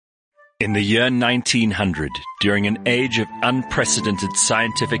In the year 1900, during an age of unprecedented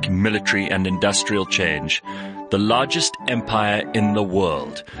scientific, military, and industrial change, the largest empire in the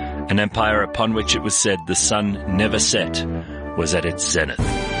world, an empire upon which it was said the sun never set, was at its zenith.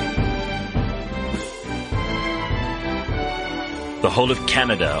 The whole of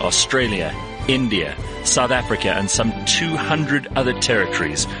Canada, Australia, India, South Africa, and some 200 other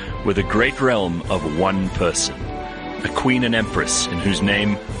territories were the great realm of one person, a queen and empress in whose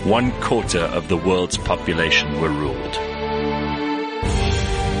name 1/4 of the world's population were ruled.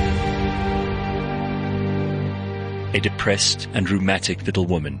 A depressed and rheumatic little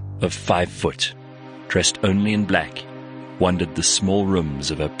woman of 5 foot, dressed only in black, wandered the small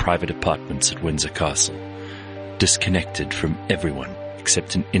rooms of her private apartments at Windsor Castle, disconnected from everyone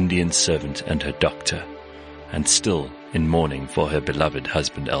except an Indian servant and her doctor, and still in mourning for her beloved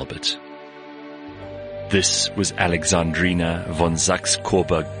husband Albert. This was Alexandrina von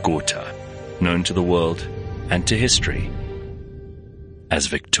Saxe-Coburg-Gotha, known to the world and to history as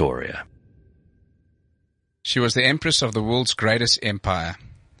Victoria. She was the empress of the world's greatest empire.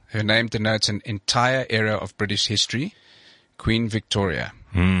 Her name denotes an entire era of British history, Queen Victoria.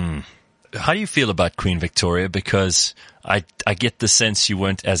 How do you feel about Queen Victoria? Because I get the sense you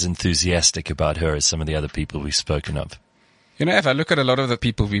weren't as enthusiastic about her as some of the other people we've spoken of. You know, if I look at a lot of the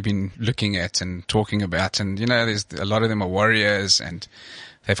people we've been looking at and talking about, and, you know, there's a lot of them are warriors and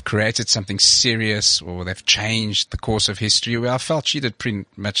they've created something serious or they've changed the course of history. Well, I felt she did pretty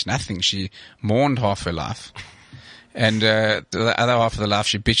much nothing. She mourned half her life. And the other half of the life,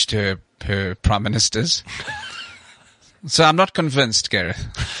 she bitched her prime ministers. So I'm not convinced, Gareth.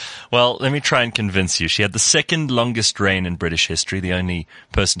 Well, let me try and convince you. She had the second longest reign in British history. The only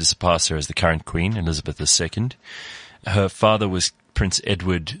person to surpass her is the current Queen, Elizabeth II. Her father was Prince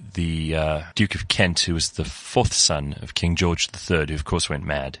Edward, the Duke of Kent, who was the 4th son of King George III, who of course went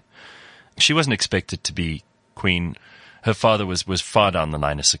mad. She wasn't expected to be Queen. Her father was far down the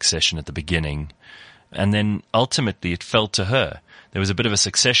line of succession at the beginning, and then ultimately it fell to her. There was a bit of a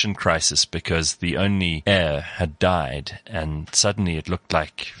succession crisis because the only heir had died, and suddenly it looked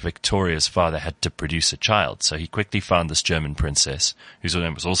like Victoria's father had to produce a child. So he quickly found this German princess, whose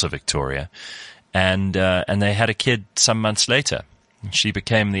name was also Victoria, and they had a kid some months later. She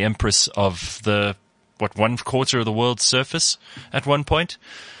became the empress of the 1/4 of the world's surface at one point.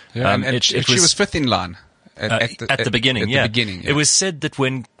 Yeah, she was 5th in line. At the beginning. Yeah. It was said that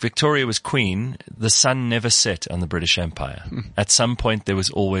when Victoria was queen, the sun never set on the British Empire. At some point, there was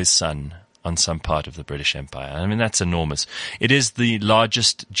always sun on some part of the British Empire. I mean, that's enormous. It is the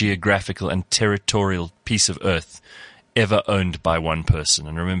largest geographical and territorial piece of earth ever owned by one person.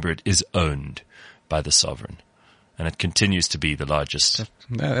 And remember, it is owned by the sovereign. And it continues to be the largest.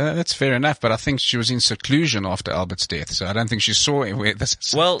 That's fair enough, but I think she was in seclusion after Albert's death, so I don't think she saw where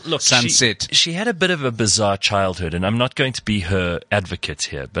the sun set. She had a bit of a bizarre childhood, and I'm not going to be her advocate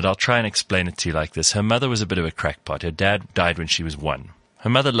here, but I'll try and explain it to you like this. Her mother was a bit of a crackpot. Her dad died when she was 1. Her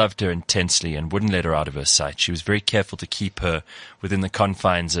mother loved her intensely and wouldn't let her out of her sight. She was very careful to keep her within the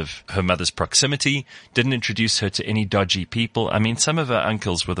confines of her mother's proximity, didn't introduce her to any dodgy people. I mean, some of her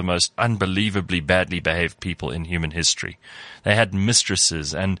uncles were the most unbelievably badly behaved people in human history. They had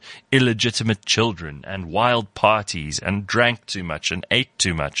mistresses and illegitimate children and wild parties and drank too much and ate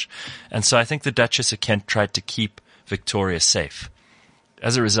too much. And so I think the Duchess of Kent tried to keep Victoria safe.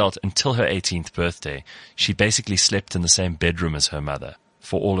 As a result, until her 18th birthday, she basically slept in the same bedroom as her mother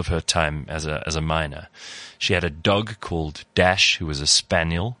for all of her time as a minor. She had a dog called Dash, who was a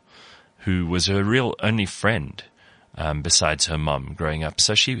spaniel, who was her real only friend, besides her mom growing up.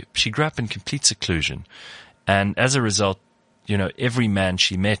 So she grew up in complete seclusion. And as a result, you know, every man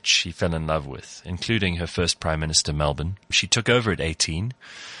she met, she fell in love with, including her first Prime Minister, Melbourne. She took over at 18.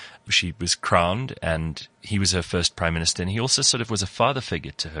 She was crowned, and he was her first Prime Minister, and he also sort of was a father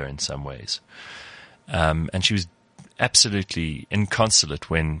figure to her in some ways. And she was absolutely inconsolate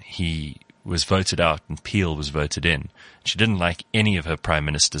when he was voted out and Peel was voted in. She didn't like any of her prime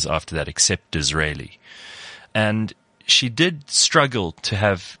ministers after that except Disraeli. And she did struggle to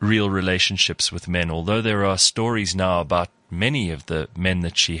have real relationships with men, although there are stories now about many of the men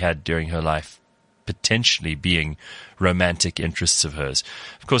that she had during her life potentially being romantic interests of hers.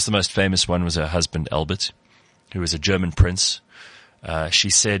 Of course, the most famous one was her husband, Albert, who was a German prince. She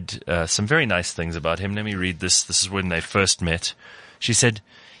said some very nice things about him. Let me read this. This is when they first met. She said,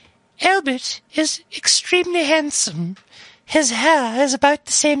 "Albert is extremely handsome. His hair is about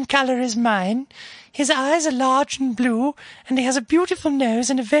the same color as mine. His eyes are large and blue, and he has a beautiful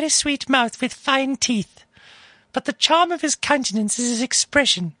nose and a very sweet mouth with fine teeth. But the charm of his countenance is his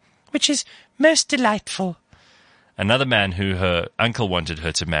expression, which is most delightful." Another man who her uncle wanted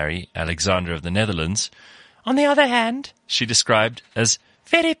her to marry, Alexander of the Netherlands, on the other hand, she described as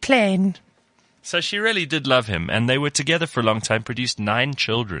very plain. So she really did love him, and they were together for a long time, produced 9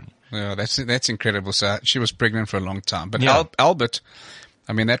 children. Yeah, that's incredible. So she was pregnant for a long time. But Yeah. Albert,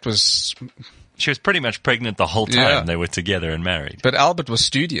 I mean, that was... She was pretty much pregnant the whole time Yeah. they were together and married. But Albert was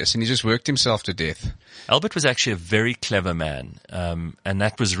studious, and he just worked himself to death. Albert was actually a very clever man, and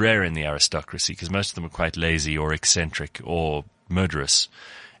that was rare in the aristocracy because most of them were quite lazy or eccentric or murderous.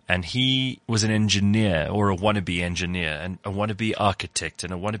 And he was an engineer or a wannabe engineer and a wannabe architect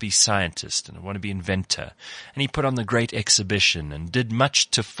and a wannabe scientist and a wannabe inventor. And he put on the Great Exhibition and did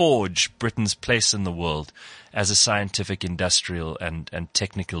much to forge Britain's place in the world as a scientific, industrial and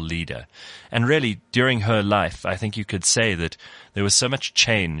technical leader. And really, during her life, I think you could say that there was so much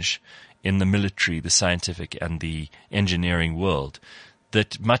change in the military, the scientific and the engineering world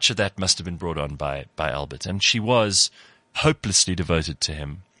that much of that must have been brought on by Albert. And she was hopelessly devoted to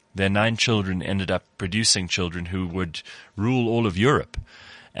him. Their 9 children ended up producing children who would rule all of Europe.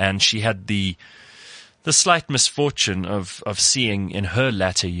 And she had the slight misfortune of seeing in her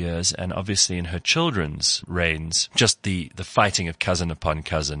latter years and obviously in her children's reigns just the fighting of cousin upon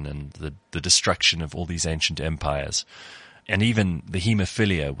cousin and the destruction of all these ancient empires. And even the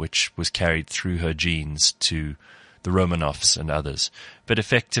hemophilia, which was carried through her genes to the Romanovs and others. But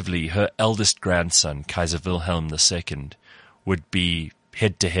effectively, her eldest grandson, Kaiser Wilhelm II, would be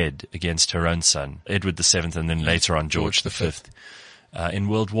head-to-head against her own son, Edward VII, and then later on George V, in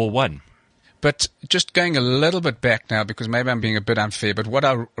World War I. But just going a little bit back now, because maybe I'm being a bit unfair, but what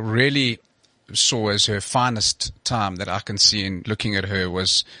I really saw as her finest time that I can see in looking at her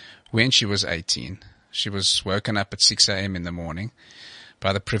was when she was 18. She was woken up at 6 a.m. in the morning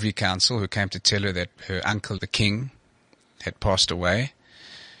by the Privy Council, who came to tell her that her uncle, the king, had passed away,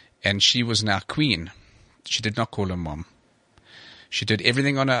 and she was now queen. She did not call her mom. She did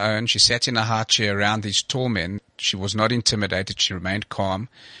everything on her own. She sat in a high chair around these tall men. She was not intimidated. She remained calm.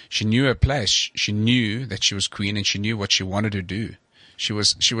 She knew her place. She knew that she was queen, and she knew what she wanted to do. She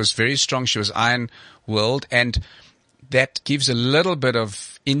was very strong. She was iron-willed, and that gives a little bit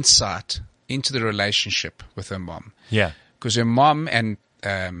of insight into the relationship with her mom. Yeah. Because her mom and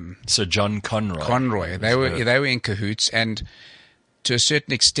Sir John Conroy. They were in cahoots, and to a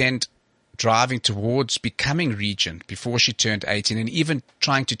certain extent driving towards becoming regent before she turned 18, and even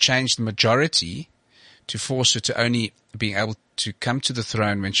trying to change the majority to force her to only being able to come to the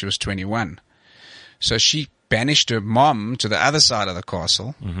throne when she was 21. So she banished her mom to the other side of the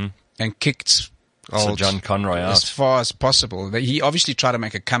castle and kicked Sir John Conroy out as far as possible. He obviously tried to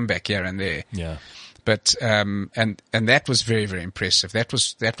make a comeback here and there. Yeah. But and that was very, very impressive. That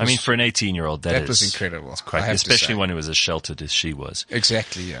was I mean, for an 18-year-old, that was incredible. It's quite, especially one who was as sheltered as she was.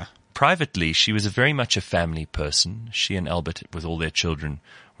 Exactly, yeah. Privately, she was very much a family person. She and Albert, with all their children,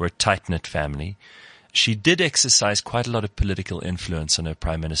 were a tight-knit family. She did exercise quite a lot of political influence on her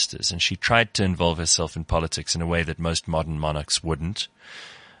prime ministers, and she tried to involve herself in politics in a way that most modern monarchs wouldn't.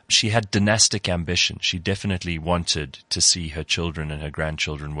 She had dynastic ambition. She definitely wanted to see her children and her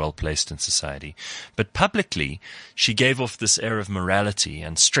grandchildren well placed in society. But publicly, she gave off this air of morality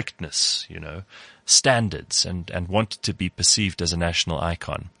and strictness, standards, and wanted to be perceived as a national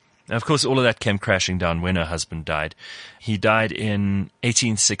icon. And of course, all of that came crashing down when her husband died. He died in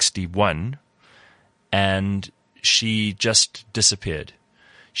 1861, and she just disappeared.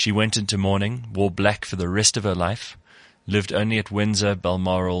 She went into mourning, wore black for the rest of her life, lived only at Windsor,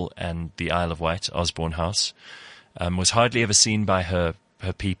 Balmoral, and the Isle of Wight, Osborne House, was hardly ever seen by her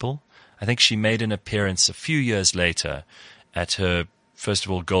people. I think she made an appearance a few years later at her, first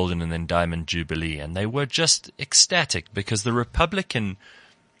of all, Golden and then Diamond Jubilee, and they were just ecstatic because the Republican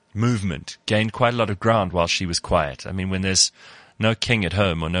movement gained quite a lot of ground while she was quiet. I mean, when there's no king at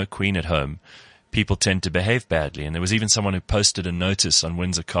home or no queen at home, people tend to behave badly. And there was even someone who posted a notice on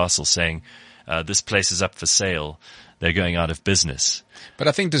Windsor Castle saying, this place is up for sale. They're going out of business. But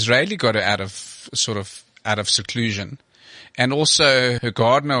I think Disraeli got her out of seclusion. And also her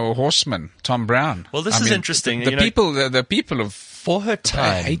gardener or horseman, Tom Brown. Well, this is interesting. The people of for her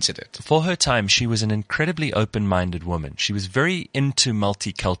time, hated it. For her time, she was an incredibly open-minded woman. She was very into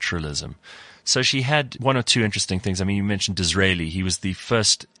multiculturalism. So she had one or two interesting things. I mean, you mentioned Disraeli. He was the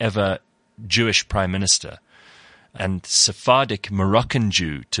first ever Jewish prime minister, and Sephardic Moroccan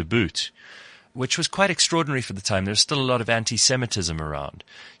Jew to boot, which was quite extraordinary for the time. There was still a lot of anti-Semitism around.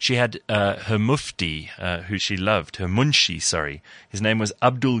 She had her mufti, who she loved, her munshi, his name was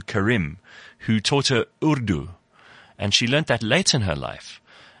Abdul Karim, who taught her Urdu, and she learnt that late in her life.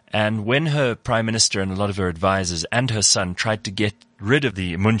 And when her prime minister and a lot of her advisors and her son tried to get rid of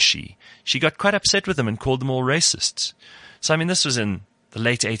the Munshi, she got quite upset with them and called them all racists. So, I mean, this was in the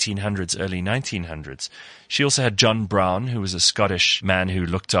late 1800s, early 1900s. She also had John Brown, who was a Scottish man who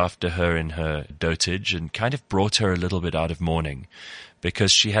looked after her in her dotage and kind of brought her a little bit out of mourning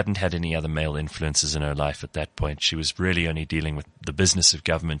because she hadn't had any other male influences in her life at that point. She was really only dealing with the business of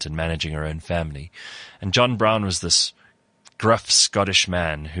government and managing her own family. And John Brown was this gruff Scottish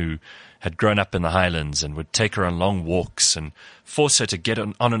man who had grown up in the Highlands and would take her on long walks and force her to get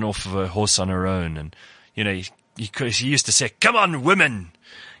on and off of her horse on her own. And, you know, he used to say, "Come on, women."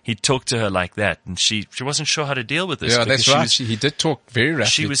 He'd talk to her like that, and she wasn't sure how to deal with this. Yeah, that's right. He did talk very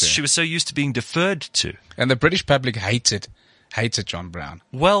rapidly. She was so used to being deferred to. And the British public hated John Brown.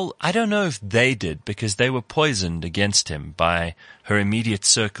 Well, I don't know if they did, because they were poisoned against him by her immediate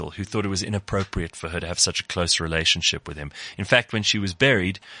circle, who thought it was inappropriate for her to have such a close relationship with him. In fact, when she was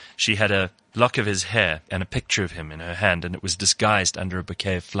buried, she had a lock of his hair and a picture of him in her hand, and it was disguised under a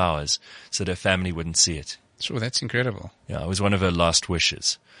bouquet of flowers so that her family wouldn't see it. Sure, that's incredible. Yeah, it was one of her last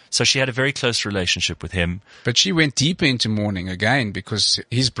wishes. So she had a very close relationship with him. But she went deeper into mourning again because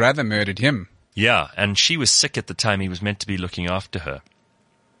his brother murdered him. Yeah, and she was sick at the time. He was meant to be looking after her.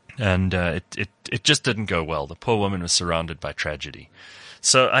 And it just didn't go well. The poor woman was surrounded by tragedy.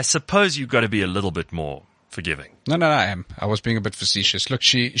 So I suppose you've got to be a little bit more forgiving. No, I am. I was being a bit facetious. Look,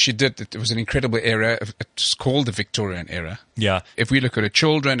 she did. It was an incredible era. It's called the Victorian era. Yeah. If we look at her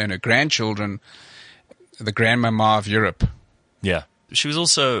children and her grandchildren, the grandmama of Europe. Yeah. She was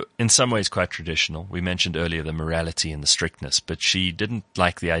also, in some ways, quite traditional. We mentioned earlier the morality and the strictness, but she didn't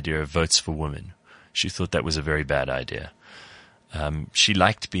like the idea of votes for women. She thought that was a very bad idea. She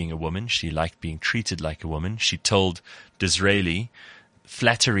liked being a woman. She liked being treated like a woman. She told Disraeli,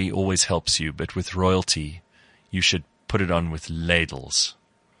 "Flattery always helps you, but with royalty, you should put it on with ladles.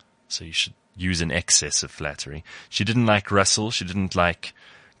 So you should use an excess of flattery." She didn't like Russell. She didn't like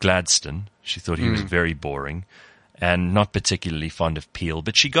Gladstone. She thought he was very boring and not particularly fond of Peel.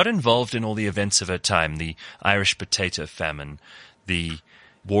 But she got involved in all the events of her time, the Irish potato famine, the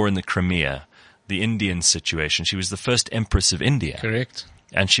war in the Crimea, the Indian situation. She was the first Empress of India. Correct.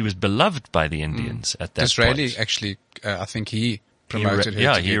 And she was beloved by the Indians at that Disraeli, point. actually, I think he promoted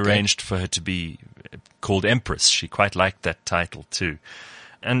her. He arranged for her to be called Empress. She quite liked that title too.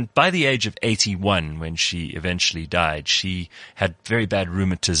 And by the age of 81, when she eventually died, she had very bad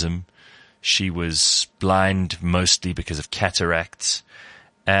rheumatism. She was blind mostly because of cataracts.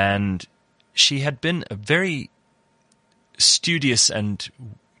 And she had been a very studious and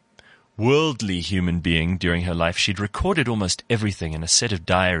worldly human being during her life. She'd recorded almost everything in a set of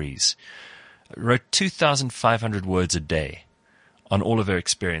diaries, wrote 2,500 words a day on all of her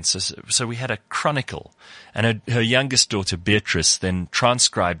experiences. So we had a chronicle. And her youngest daughter, Beatrice, then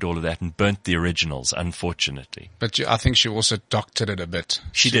transcribed all of that and burnt the originals, unfortunately. But I think she also doctored it a bit.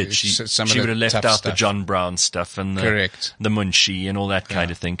 She did. She would have left out the John Brown stuff and the Munshi and all that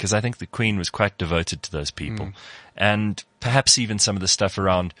kind of thing, because I think the Queen was quite devoted to those people. And perhaps even some of the stuff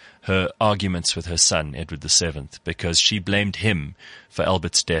around her arguments with her son, Edward VII, because she blamed him for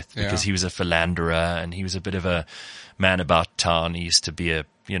Albert's death because he was a philanderer and he was a bit of a man about town. He used to be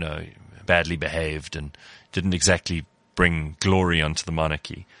badly behaved and didn't exactly bring glory onto the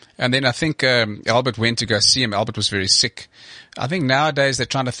monarchy. And then I think Albert went to go see him. Albert was very sick. I think nowadays they're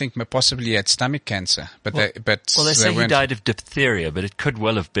trying to think possibly he had stomach cancer. They say he died of diphtheria, but it could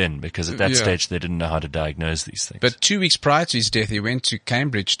well have been, because at that stage they didn't know how to diagnose these things. But 2 weeks prior to his death, he went to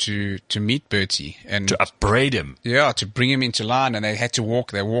Cambridge to meet Bertie. And to upbraid him. Yeah, to bring him into line. And they had to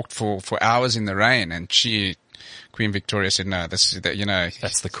walk. They walked for hours in the rain. And Queen Victoria said, no, that's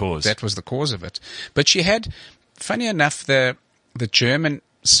the cause. That was the cause of it. But she had, funny enough, the German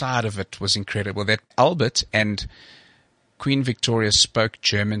side of it was incredible. That Albert and Queen Victoria spoke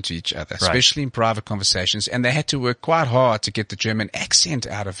German to each other, especially in private conversations, and they had to work quite hard to get the German accent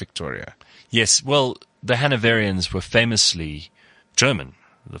out of Victoria. Yes, well, the Hanoverians were famously German.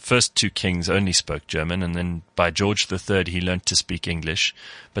 The first two kings only spoke German, and then by George III he learned to speak English,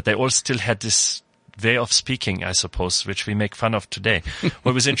 but they all still had this way of speaking, I suppose, which we make fun of today.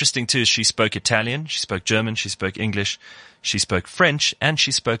 What was interesting too is she spoke Italian, she spoke German, she spoke English, she spoke French, and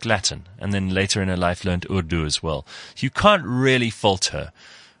she spoke Latin, and then later in her life learned Urdu as well. You can't really fault her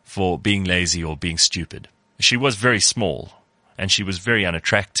for being lazy or being stupid. She was very small, and she was very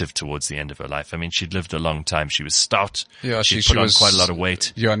unattractive towards the end of her life. I mean, she'd lived a long time. She was stout. Yeah, she put on quite a lot of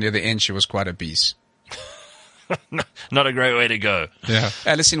weight. Yeah, near the end she was quite obese. Not a great way to go. Yeah.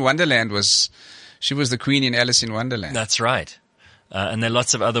 Alice in Wonderland she was the queen in Alice in Wonderland. That's right. And there are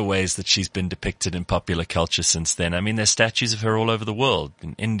lots of other ways that she's been depicted in popular culture since then. I mean, there's statues of her all over the world,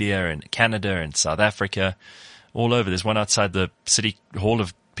 in India and Canada and South Africa, all over. There's one outside the City Hall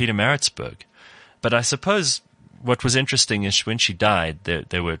of Pietermaritzburg. But I suppose what was interesting is when she died,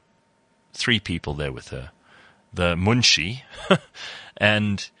 there were 3 people there with her. The Munshi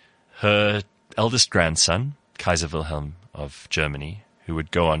and her eldest grandson, Kaiser Wilhelm of Germany, who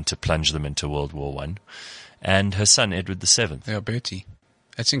would go on to plunge them into World War I, and her son, Edward VII. Yeah, Bertie.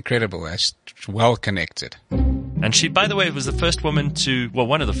 That's incredible. That's well connected. And she, by the way, was the first woman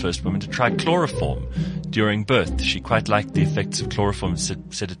one of the first women to try chloroform during birth. She quite liked the effects of chloroform,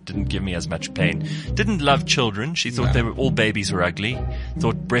 said it didn't give me as much pain. Didn't love children. She thought all babies were ugly.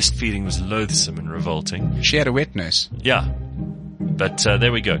 Thought breastfeeding was loathsome and revolting. She had a wet nurse. Yeah. But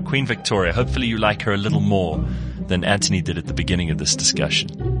there we go. Queen Victoria. Hopefully you like her a little more than Anthony did at the beginning of this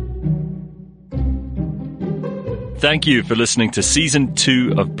discussion. Thank you for listening to Season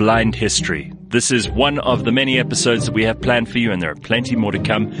 2 of Blind History. This is one of the many episodes that we have planned for you, and there are plenty more to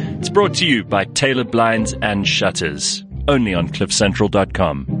come. It's brought to you by Taylor Blinds and Shutters, only on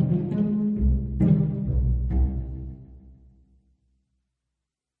CliffCentral.com.